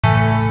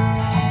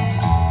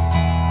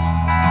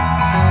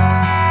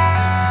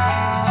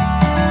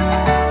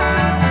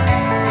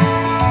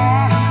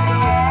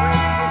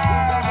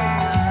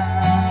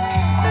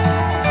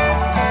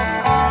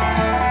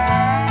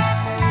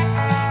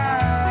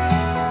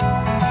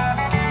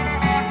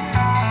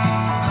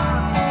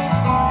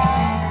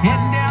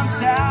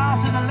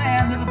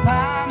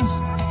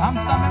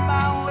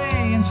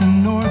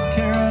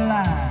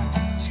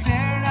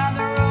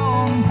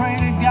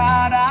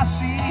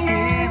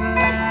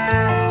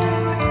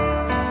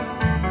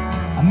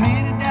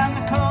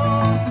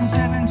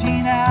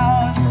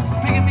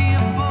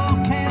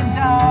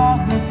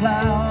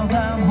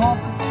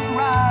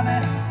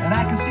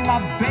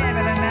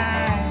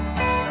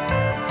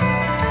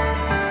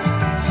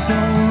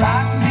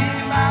Rock me,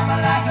 mama,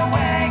 like a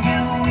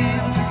wagon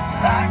wheel.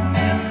 Rock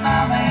me,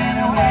 mama,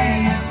 any way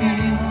you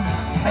feel.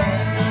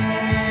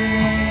 Hey,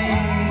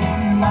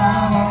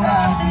 mama,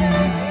 rock me.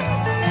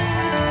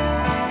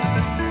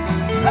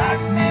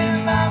 Rock me,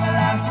 mama,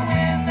 like the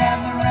wind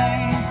and the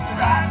rain.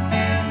 Rock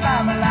me,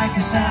 mama, like a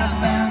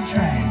southbound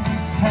train.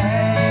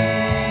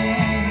 Hey,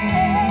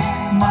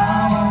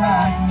 mama,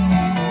 rock me.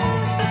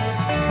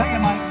 Thank you,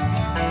 Mike.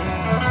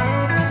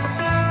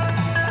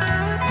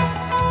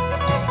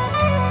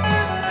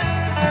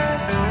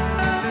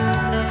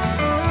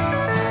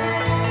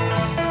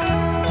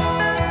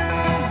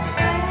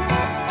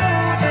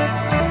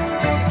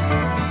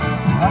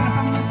 Running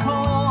from the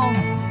cold,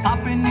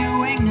 up in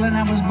New England,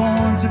 I was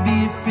born to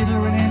be a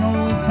fiddler in an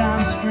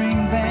old-time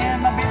string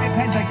band. My baby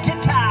plays a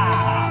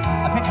guitar,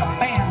 I pick a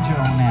banjo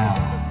now.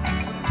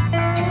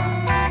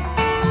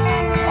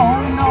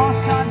 Oh, North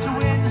Country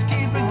winds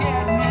keep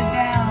getting me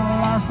down.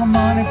 I lost my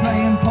money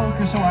playing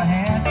poker, so I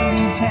had to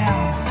leave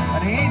town.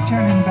 But I ain't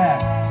turning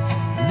back,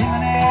 living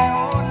that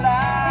old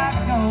life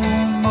no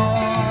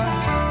more.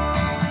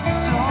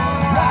 So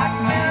rock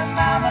me,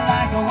 mama,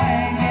 like a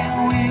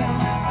wagon wheel.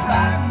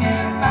 Rock me,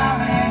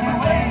 mama, any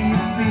way you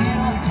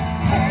feel.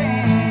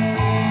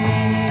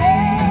 Hey,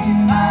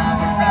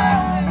 mama,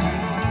 rock me.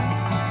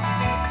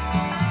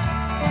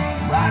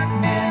 Rock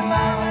me,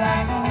 mama,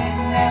 like the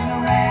wind and the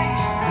rain.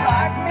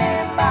 Rock me,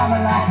 mama,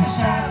 like a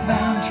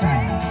southbound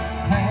train.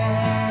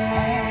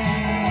 Hey,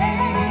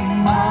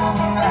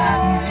 mama,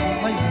 rock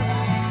me.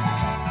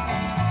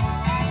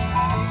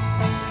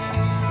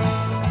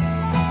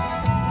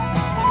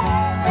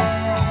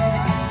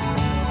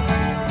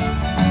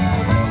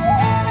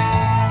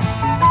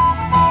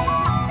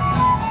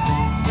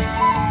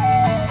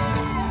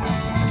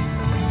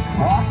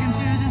 Walking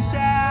to the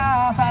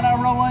south out of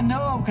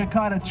Roanoke, I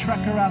caught a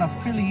trucker out of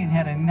Philly and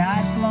had a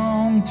nice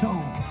long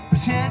toke.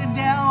 Was headed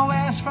down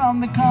west from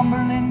the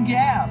Cumberland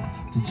Gap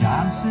to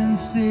Johnson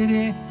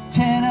City,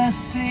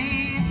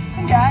 Tennessee.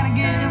 Gotta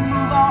get a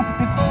move on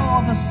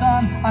before the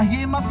sun. I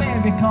hear my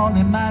baby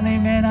calling my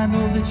name and I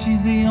know that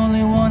she's the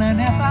only one.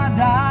 And if I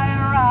die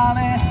in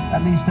Raleigh,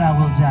 at least I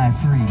will die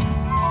free.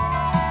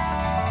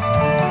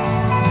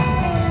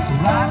 So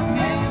rock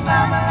me,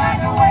 mama,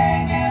 like a